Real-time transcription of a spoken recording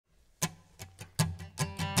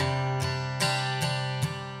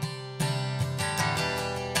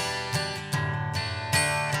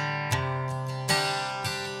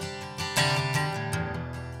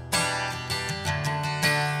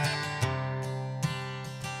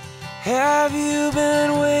Have you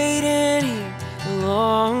been waiting here a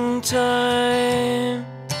long time?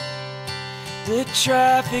 The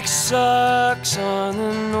traffic sucks on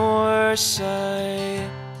the north side.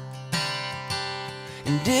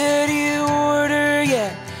 And did you order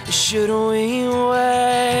yet, or should we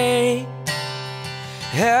wait?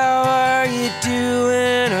 How are you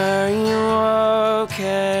doing? Are you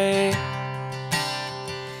okay?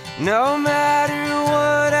 No matter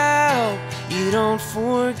what, I hope you don't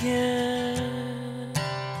forget.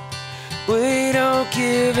 We don't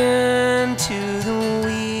give in to the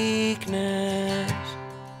weakness.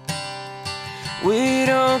 We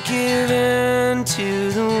don't give in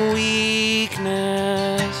to the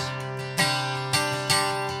weakness.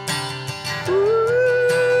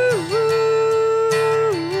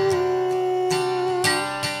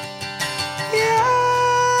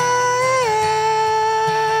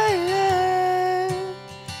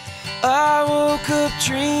 I woke up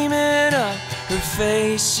dreaming of her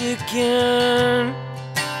face again.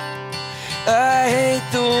 I hate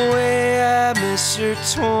the way I miss her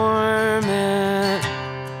torment.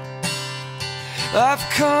 I've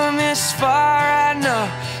come this far, I know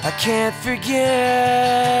I can't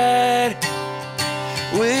forget.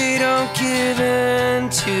 We don't give in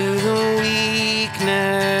to the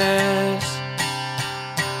weakness.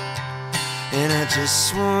 And I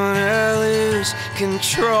just wanna lose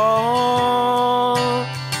control.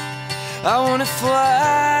 I wanna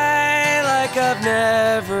fly like I've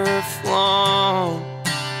never flown.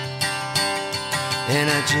 And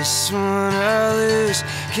I just wanna lose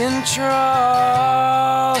control.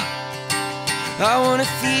 I wanna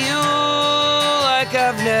feel like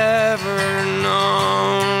I've never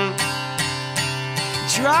known.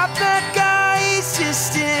 Drop that guy, he's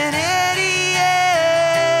just an idiot.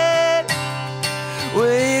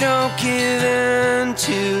 We don't give in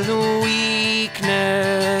to the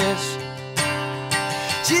weakness.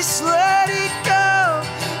 Just let it go,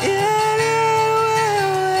 and it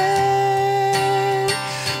will end.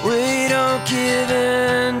 We don't give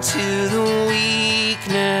in to the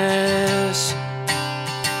weakness.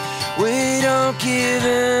 We don't give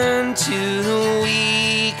in to the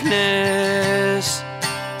weakness.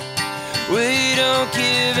 We don't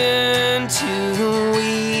give in to the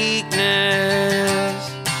weakness.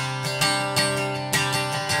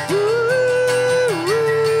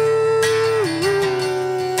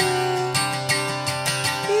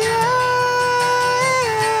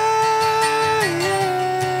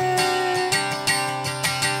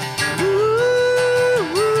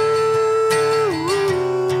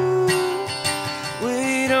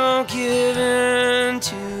 Give in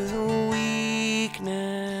to the weakness.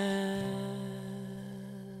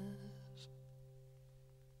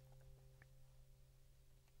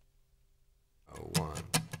 Oh, 1,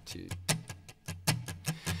 2.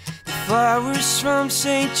 The flowers from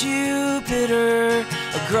St. Jupiter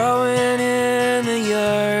are growing in the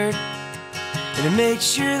yard, and I made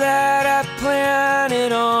sure that I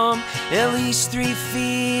planted them at least 3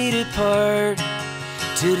 feet apart,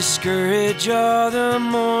 to discourage all the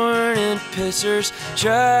morning pissers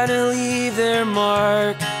trying to leave their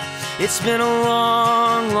mark. It's been a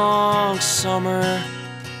long, long summer.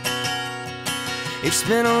 It's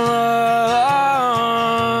been a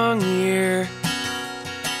long year.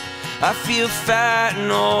 I feel fat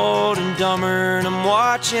and old and dumber, and I'm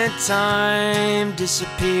watching time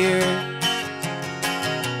disappear.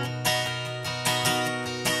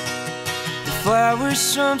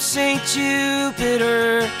 Flowers from St.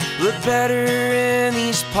 Jupiter look better in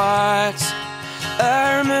these pots.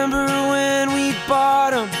 I remember when we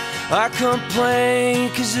bought them, I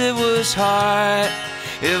complained 'cause it was hot.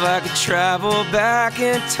 If I could travel back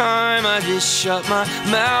in time, I'd just shut my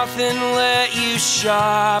mouth and let you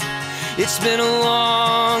shop. It's been a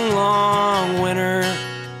long, long winter.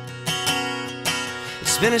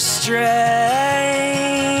 It's been a strange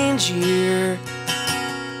year.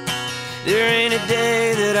 There ain't a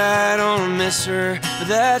day that I don't miss her, but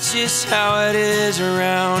that's just how it is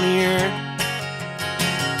around here.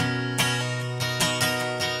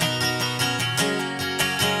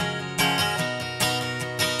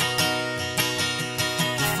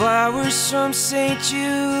 The flowers from St.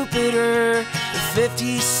 Jupiter are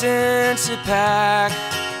 50 cents a pack.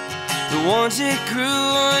 The ones that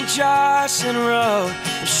grew on Johnson Road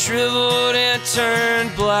are shriveled and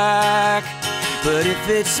turned black. But if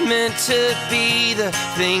it's meant to be, the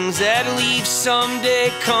things that leave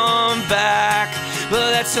someday come back. But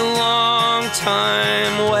that's a long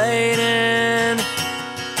time waiting.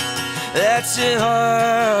 That's a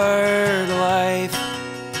hard life.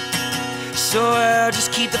 So I'll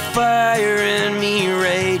just keep the fire in me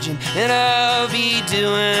raging, and I'll be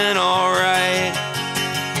doing alright.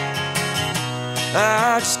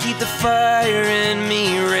 I'll just keep the fire in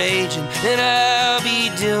me raging, and I'll be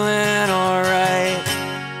doing alright.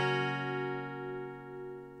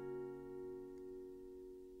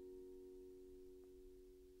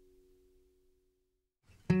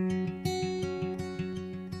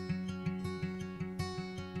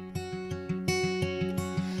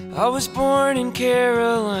 I was born in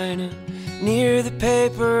Carolina, near the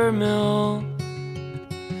paper mill.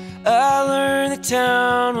 I learned the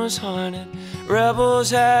town was haunted,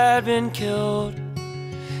 rebels had been killed.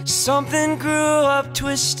 Something grew up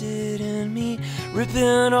twisted in me,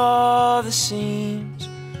 ripping all the seams.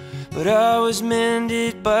 But I was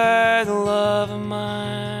mended by the love of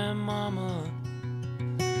my mama,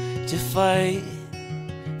 to fight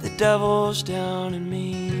the devils down in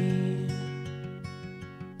me.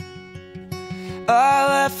 I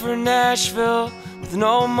left for Nashville with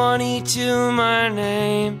no money to my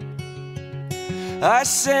name. I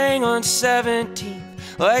sang on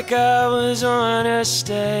 17th like I was on a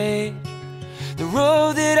stage. The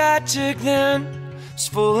road that I took then was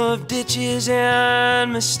full of ditches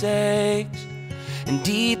and mistakes, and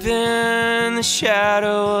deep in the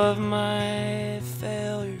shadow of my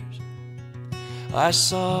failures, I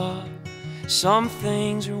saw some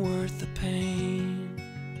things are worth the pain.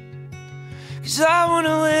 'Cause I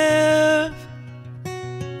wanna live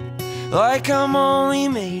like I'm only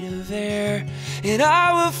made of air, and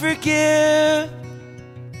I will forgive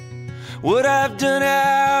what I've done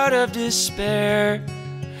out of despair.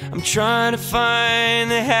 I'm trying to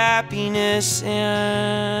find the happiness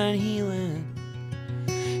and healing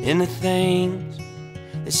in the things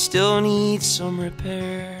that still need some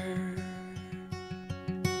repair.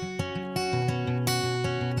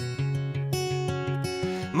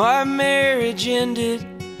 My marriage ended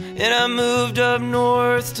and I moved up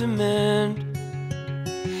north to mend.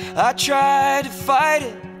 I tried to fight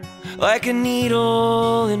it like a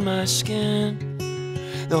needle in my skin.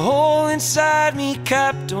 The hole inside me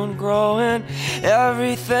kept on growing.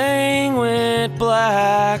 Everything went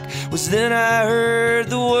black. Was then I heard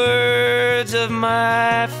the words of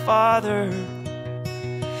my father: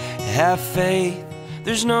 have faith,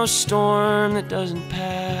 there's no storm that doesn't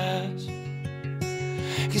pass.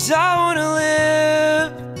 'Cause I wanna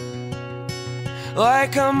live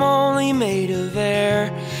like I'm only made of air,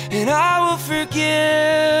 and I will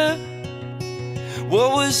forgive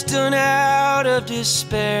what was done out of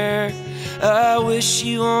despair. I wish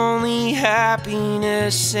you only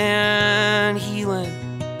happiness and healing,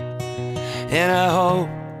 and I hope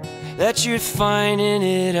that you're finding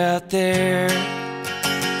it out there.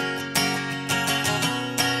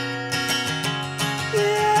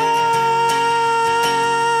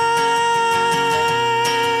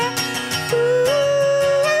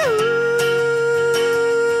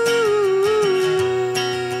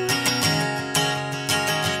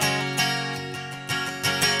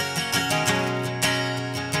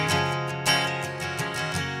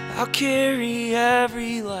 I'll carry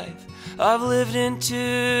every life I've lived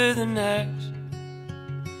into the next.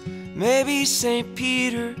 Maybe St.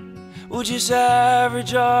 Peter will just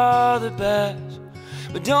average all the best,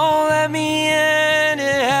 but don't let me into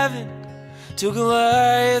heaven till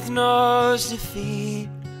Goliath knows defeat.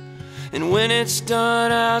 And when it's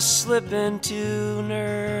done, I'll slip into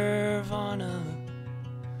nirvana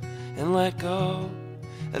and let go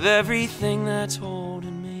of everything that's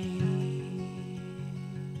holding me.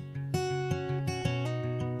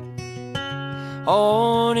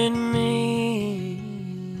 Holding me.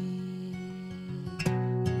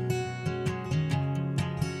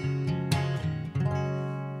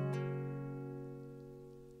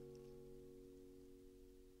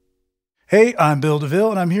 Hey, I'm Bill DeVille,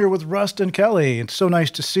 and I'm here with Ruston Kelly. It's so nice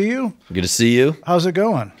to see you. Good to see you. How's it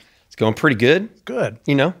going? It's going pretty good. Good.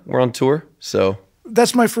 You know, we're on tour, so.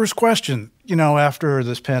 That's my first question. You know, after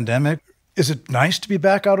this pandemic, is it nice to be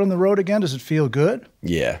back out on the road again? Does it feel good?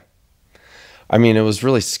 Yeah. I mean, it was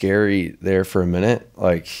really scary there for a minute.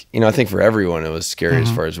 Like, you know, I think for everyone it was scary as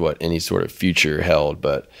far as what any sort of future held.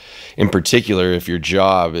 But in particular, if your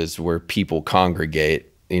job is where people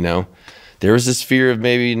congregate, you know, there was this fear of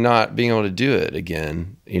maybe not being able to do it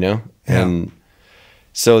again, you know? Yeah. And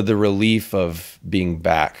so the relief of being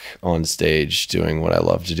back on stage doing what I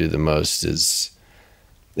love to do the most is,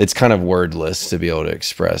 it's kind of wordless to be able to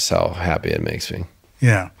express how happy it makes me.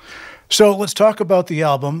 Yeah. So let's talk about the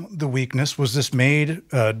album, The Weakness. Was this made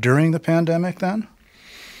during the pandemic then?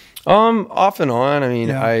 Off and on. I mean,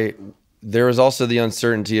 Yeah. there was also the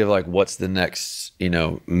uncertainty of like, what's the next, you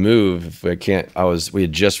know, move? If we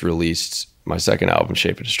had just released my second album,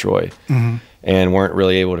 Shape and Destroy, and weren't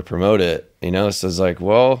really able to promote it, you know? So it's like,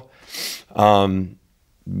 well,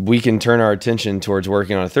 we can turn our attention towards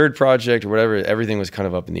working on a third project or whatever. Everything was kind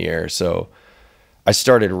of up in the air. So I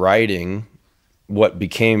started writing what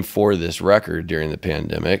became For This record during the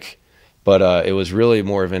pandemic, but it was really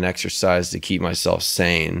more of an exercise to keep myself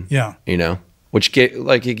sane. Yeah, you know, which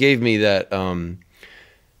it gave me that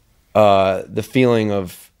the feeling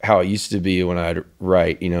of how it used to be when I'd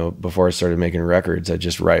write, you know, before I started making records. I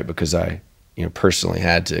just write because I, you know, personally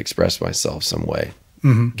had to express myself some way,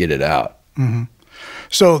 get it out.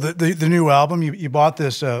 So the new album, you bought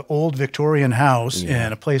this old Victorian house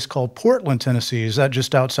in a place called Portland, Tennessee. Is that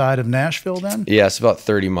just outside of Nashville then? Yeah, it's about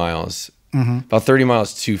 30 miles. About 30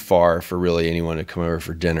 miles too far for really anyone to come over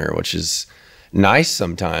for dinner, which is nice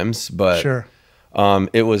sometimes, but sure.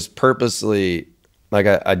 It was purposely, like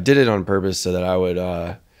I did it on purpose so that I would,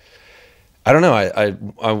 I don't know,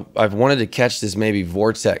 I've wanted to catch this maybe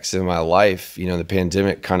vortex in my life. You know, the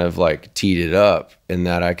pandemic kind of like teed it up, in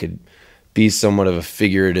that I could be somewhat of a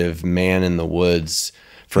figurative man in the woods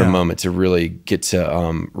for a moment, to really get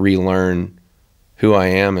to relearn who I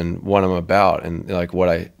am and what I'm about, and like what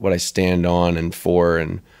I stand on and for,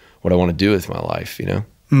 and what I want to do with my life, you know?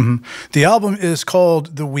 The album is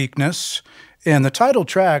called The Weakness, and the title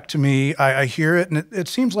track, to me, I hear it, and it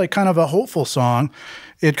seems like kind of a hopeful song.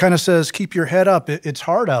 It kind of says, keep your head up. It's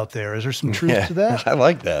hard out there. Is there some truth to that? I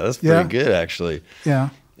like that. That's pretty good, actually.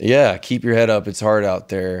 Yeah, keep your head up. It's hard out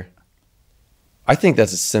there. I think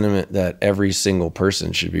that's a sentiment that every single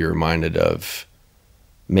person should be reminded of,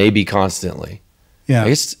 maybe constantly. Yeah,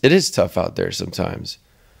 it is tough out there sometimes.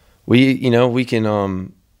 We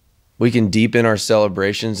can deepen our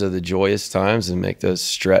celebrations of the joyous times and make those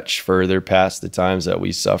stretch further past the times that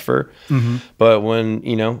we suffer. But when,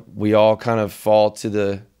 you know, we all kind of fall to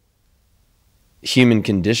the human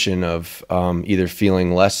condition of either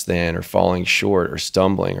feeling less than, or falling short, or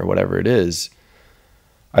stumbling, or whatever it is,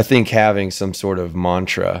 I think having some sort of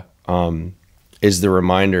mantra is the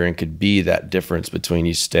reminder, and could be that difference between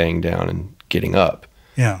you staying down and getting up.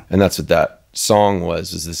 Yeah. And that's what that song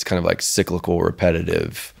was this kind of like cyclical,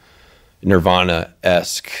 repetitive,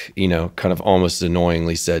 Nirvana-esque, you know, kind of almost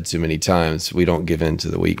annoyingly said too many times, we don't give in to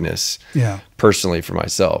the weakness. Yeah. Personally, for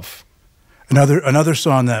myself. Another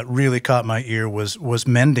song that really caught my ear was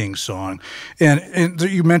Mending Song. And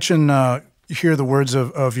you mentioned, you hear the words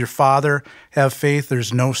of your father, have faith,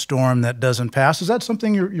 there's no storm that doesn't pass. Is that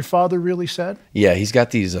something your father really said? Yeah, he's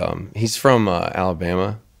got these, he's from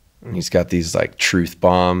Alabama, and he's got these like truth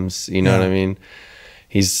bombs, you know what I mean?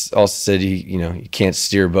 He's also said, you can't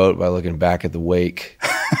steer a boat by looking back at the wake.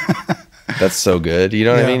 That's so good. You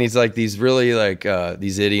know what I mean? He's like these really like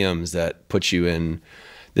these idioms that put you in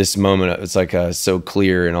this moment. It's like so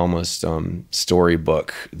clear and almost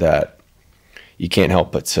storybook that you can't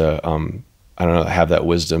help but to, I don't know, have that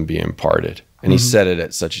wisdom be imparted. And he said it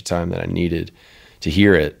at such a time that I needed to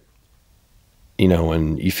hear it. You know,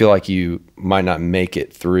 when you feel like you might not make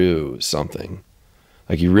it through something.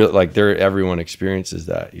 Like you really, like everyone experiences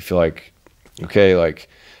that. You feel like, okay, like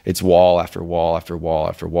it's wall after wall after wall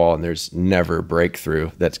after wall, and there's never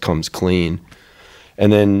breakthrough that comes clean.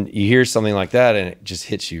 And then you hear something like that, and it just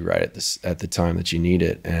hits you right at the time that you need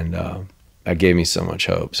it. And that gave me so much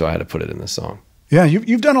hope. So I had to put it in the song. Yeah,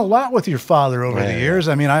 you've done a lot with your father over the years.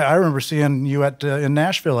 I mean, I remember seeing you in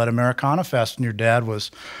Nashville at Americana Fest, and your dad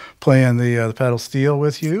was playing the pedal steel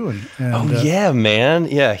with you. And yeah, man.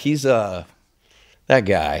 Yeah, he's that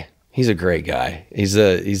guy. He's a great guy. He's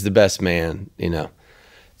the best man, you know,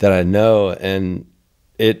 that I know. And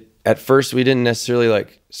at first we didn't necessarily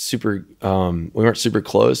like we weren't super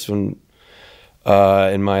close when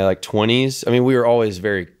in my like 20s. I mean, we were always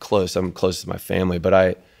very close. I'm close to my family, but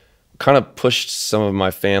I kind of pushed some of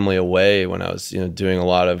my family away when I was, you know, doing a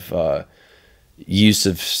lot of use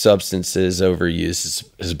of substances. Overuse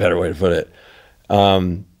is a better way to put it.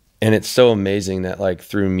 And it's so amazing that like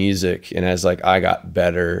through music, and as like I got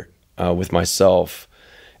better with myself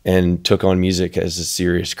and took on music as a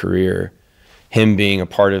serious career, him being a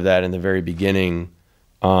part of that in the very beginning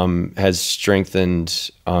has strengthened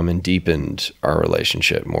and deepened our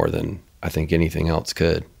relationship more than I think anything else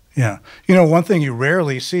could. Yeah. You know, one thing you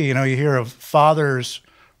rarely see, you know, you hear of fathers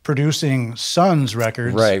producing sons'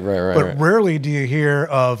 records. Right. But rarely do you hear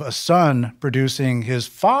of a son producing his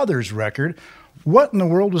father's record. What in the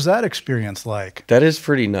world was that experience like? That is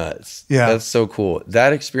pretty nuts. Yeah. That's so cool.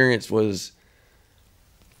 That experience was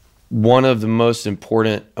one of the most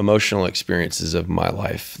important emotional experiences of my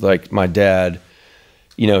life. Like my dad,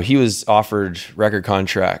 you know, he was offered record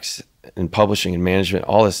contracts and publishing and management,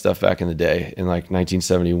 all this stuff back in the day in like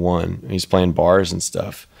 1971. He's playing bars and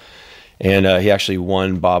stuff. And he actually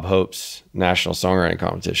won Bob Hope's national songwriting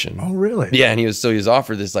competition. Oh, really? Yeah, and he was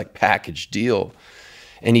offered this like package deal,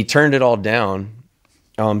 and he turned it all down,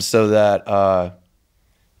 so that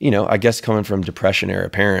you know, I guess coming from Depression era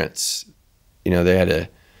parents, you know,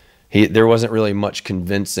 there wasn't really much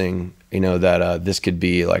convincing, you know, that this could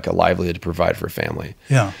be like a livelihood to provide for a family.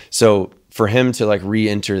 Yeah. So for him to like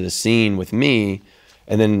re-enter the scene with me.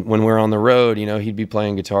 And then when we're on the road, you know, he'd be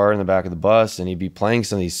playing guitar in the back of the bus, and he'd be playing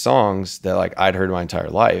some of these songs that like I'd heard my entire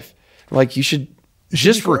life. I'm like, you should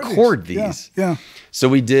just record these. Yeah. So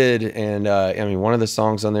we did. And I mean, one of the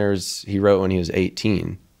songs on there he wrote when he was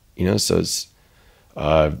 18, you know, so it's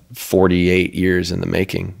 48 years in the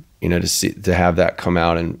making, you know, to have that come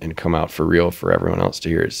out and come out for real for everyone else to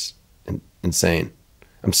hear is insane.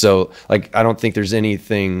 I'm so like, I don't think there's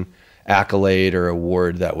anything accolade or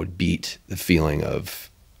award that would beat the feeling of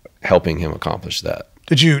helping him accomplish that.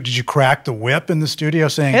 Did you crack the whip in the studio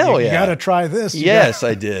saying, Hell you yeah, got to try this? Yes,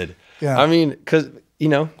 I did. Yeah. I mean, because, you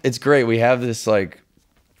know, it's great. We have this like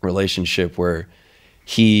relationship where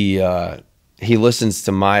he listens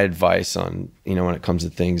to my advice on, you know, when it comes to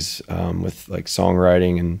things with like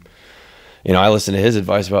songwriting, and, you know, I listen to his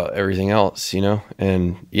advice about everything else, you know?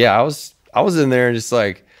 And yeah, I was in there and just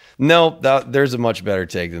like, no, there's a much better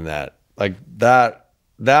take than that. Like that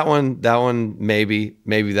one, maybe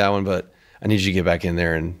that one, but I need you to get back in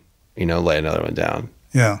there and, you know, lay another one down.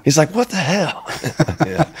 Yeah. He's like, what the hell?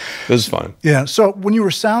 Yeah, it was fun. Yeah. So when you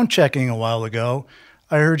were sound checking a while ago,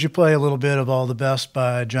 I heard you play a little bit of All the Best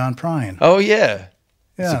by John Prine. Oh yeah.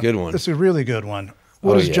 It's Yeah, a good one. It's a really good one.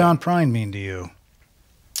 What does John Prine mean to you?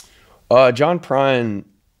 John Prine,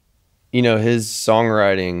 you know, his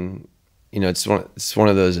songwriting, you know, it's one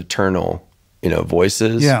of those eternal, you know,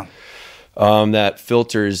 voices. Yeah. That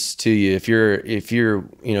filters to you. If you're,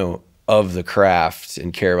 you know, of the craft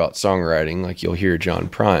and care about songwriting, like you'll hear John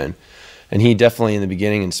Prine. And he definitely in the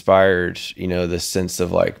beginning inspired, you know, this sense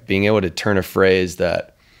of like being able to turn a phrase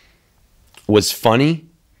that was funny,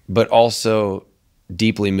 but also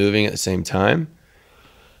deeply moving at the same time.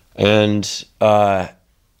 And,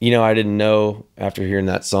 you know, I didn't know after hearing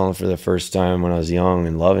that song for the first time when I was young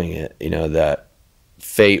and loving it, you know, that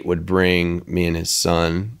fate would bring me and his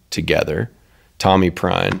son together. Tommy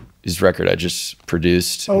Prine, his record I just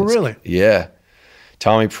produced. Oh, really? Yeah.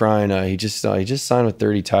 Tommy Prine, he just signed with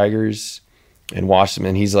 30 Tigers and watched him.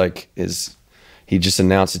 And he's like, he just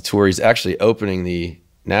announced a tour. He's actually opening the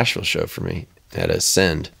Nashville show for me at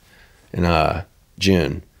Ascend in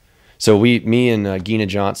June. So me and Gina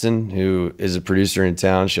Johnson, who is a producer in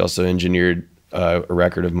town, she also engineered a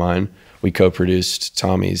record of mine. We co-produced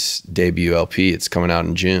Tommy's debut LP. It's coming out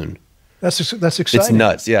in June. That's exciting. It's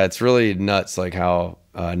nuts. Yeah, it's really nuts, like how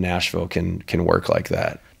Nashville can work like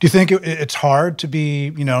that. Do you think it's hard to be,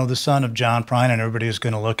 you know, the son of John Prine, and everybody is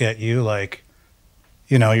going to look at you like,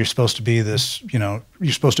 you know, you're supposed to be this, you know,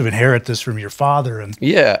 you're supposed to inherit this from your father? And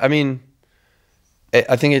yeah, I mean,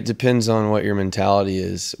 I think it depends on what your mentality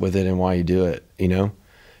is with it and why you do it, you know?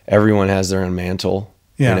 Everyone has their own mantle,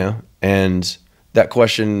 you know? And that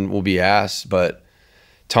question will be asked, but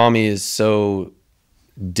Tommy is so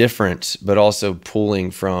different, but also pulling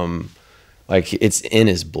from, like, it's in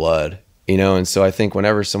his blood, you know? And so I think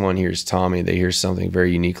whenever someone hears Tommy, they hear something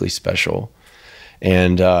very uniquely special.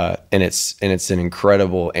 And it's an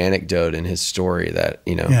incredible anecdote in his story that,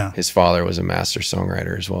 you know, his father was a master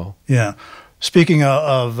songwriter as well. Yeah. Speaking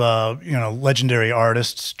of you know, legendary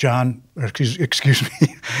artists, excuse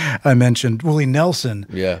me, I mentioned Willie Nelson.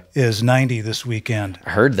 Yeah, is 90 this weekend.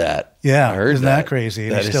 I heard that. Yeah, I heard isn't that crazy?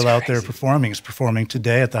 And he's still out there performing. He's performing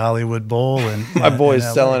today at the Hollywood Bowl. And my boy's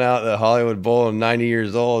selling out the Hollywood Bowl and 90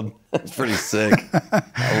 years old. That's pretty sick.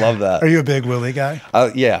 I love that. Are you a big Willie guy?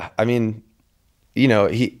 Yeah, I mean, you know,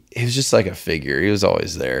 he was just like a figure. He was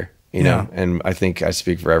always there. You know, and I think I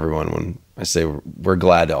speak for everyone when I say we're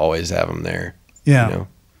glad to always have him there. Yeah. You know?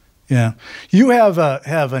 Yeah. You have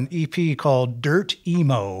an EP called Dirt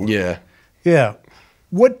Emo. Yeah. Yeah.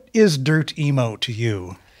 What is Dirt Emo to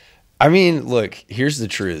you? I mean, look, here's the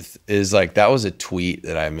truth is like, that was a tweet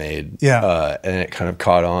that I made. Yeah. And it kind of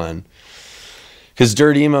caught on. Cause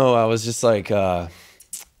Dirt Emo, I was just like,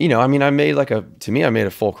 you know, I mean, I made a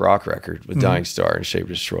folk rock record with Dying Star and Shape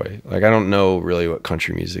Destroy. Like, I don't know really what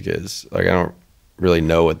country music is. Like, I don't really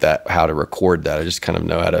know how to record that. I just kind of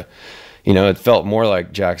know how to, you know, it felt more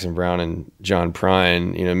like Jackson Browne and John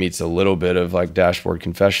Prine, you know, meets a little bit of like Dashboard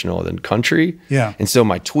Confessional than country. Yeah. And so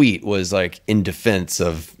my tweet was like in defense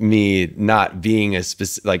of me not being a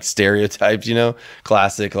specific, like stereotyped, you know,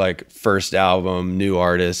 classic, like first album, new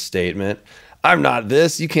artist statement. I'm not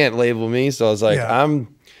this, you can't label me. So I was like,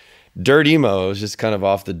 I'm Dirt Emo. It was just kind of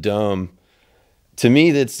off the dome. To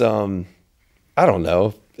me, that's, I don't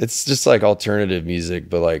know. It's just like alternative music,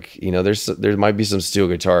 but like, you know, there might be some steel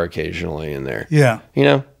guitar occasionally in there. Yeah. You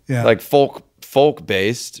know? Yeah. Like folk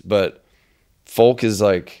based, but folk is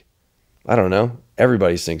like, I don't know.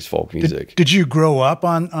 Everybody sings folk music. Did you grow up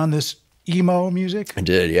on this emo music? I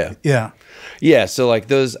did, yeah. Yeah. Yeah, so like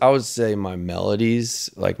those, I would say my melodies,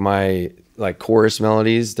 like my like chorus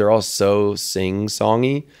melodies, they're all so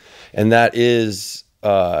sing-songy. And that is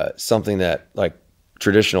something that like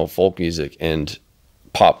traditional folk music and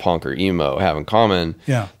pop punk or emo have in common.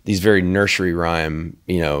 Yeah. These very nursery rhyme,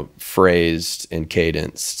 you know, phrased and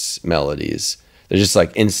cadenced melodies. They're just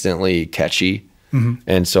like instantly catchy. Mm-hmm.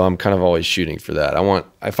 And so I'm kind of always shooting for that.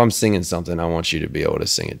 If I'm singing something, I want you to be able to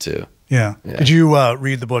sing it too. Yeah. Did you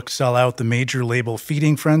read the book Sell Out, the major label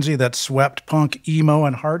feeding frenzy that swept punk, emo,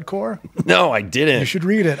 and hardcore? No, I didn't. You should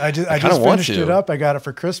read it. I just finished it up. I got it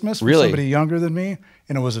for Christmas from somebody younger than me,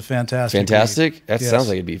 and it was a fantastic read. That sounds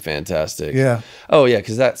like it'd be fantastic. Yeah. Oh, yeah,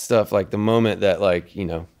 because that stuff, like the moment that, like, you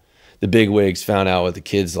know, the big wigs found out what the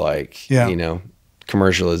kids like, you know,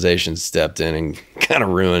 commercialization stepped in and kind of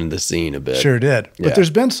ruined the scene a bit. Sure did. But there's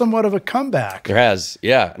been somewhat of a comeback. There has.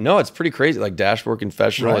 Yeah. No, it's pretty crazy. Like Dashboard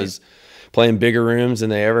Confessional is playing bigger rooms than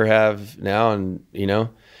they ever have now. And, you know,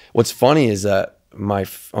 what's funny is that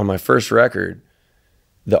on my first record,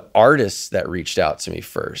 the artists that reached out to me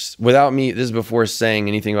first, without me, this is before saying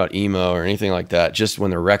anything about emo or anything like that, just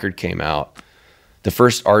when the record came out, the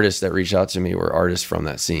first artists that reached out to me were artists from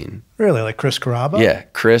that scene. Really? Like Chris Carrabba? Yeah.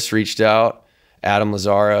 Chris reached out. Adam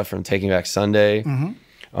Lazzara from Taking Back Sunday,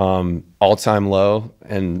 All Time Low,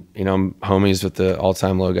 and you know, I'm homies with the All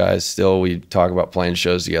Time Low guys. Still, we talk about playing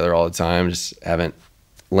shows together all the time. Just haven't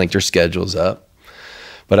linked our schedules up.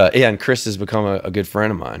 But yeah, and Chris has become a good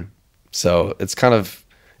friend of mine. So it's kind of,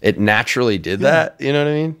 it naturally did that. You know what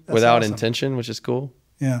I mean? That's without awesome. Intention, which is cool.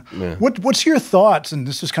 Yeah. What's your thoughts? And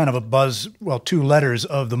this is kind of a buzz. Well, 2 letters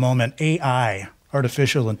of the moment. AI,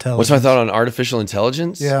 artificial intelligence. What's my thought on artificial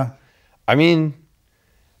intelligence? Yeah. I mean,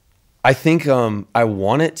 I think I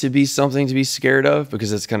want it to be something to be scared of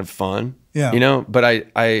because it's kind of fun, you know? But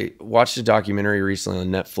I watched a documentary recently on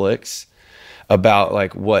Netflix about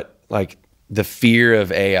like what, like the fear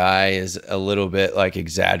of AI is a little bit like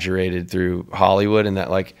exaggerated through Hollywood, and that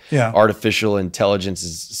like artificial intelligence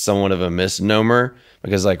is somewhat of a misnomer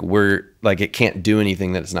because like it can't do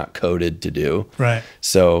anything that it's not coded to do. Right.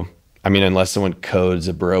 So, I mean, unless someone codes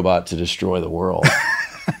a robot to destroy the world.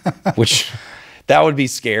 Which that would be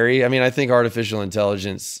scary. I mean, I think artificial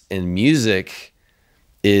intelligence in music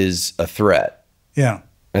is a threat. Yeah.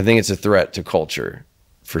 I think it's a threat to culture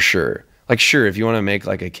for sure. Like, sure, if you want to make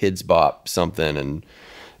like a Kids Bop something and,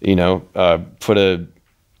 you know, put a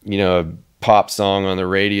pop song on the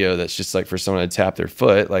radio that's just like for someone to tap their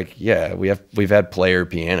foot, like, yeah, we've had player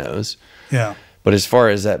pianos. Yeah. But as far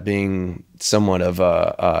as that being somewhat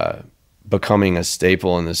of becoming a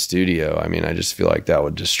staple in the studio, I mean, I just feel like that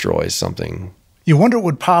would destroy something. You wonder what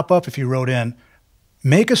would pop up if you wrote in,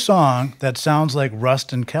 make a song that sounds like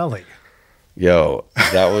Ruston Kelly. Yo,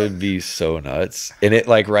 that would be so nuts. And it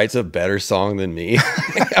like writes a better song than me.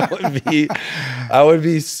 I would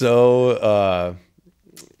be so,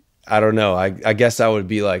 I don't know. I guess I would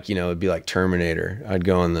be like, you know, it'd be like Terminator. I'd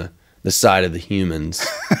go on the side of the humans,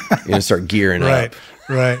 you know, start gearing up.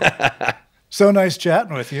 Right. So nice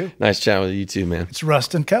chatting with you. Nice chatting with you too, man. It's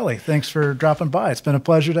Ruston Kelly. Thanks for dropping by. It's been a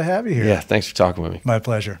pleasure to have you here. Yeah, thanks for talking with me. My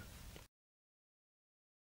pleasure.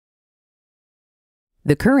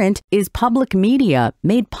 The Current is public media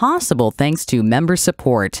made possible thanks to member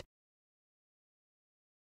support.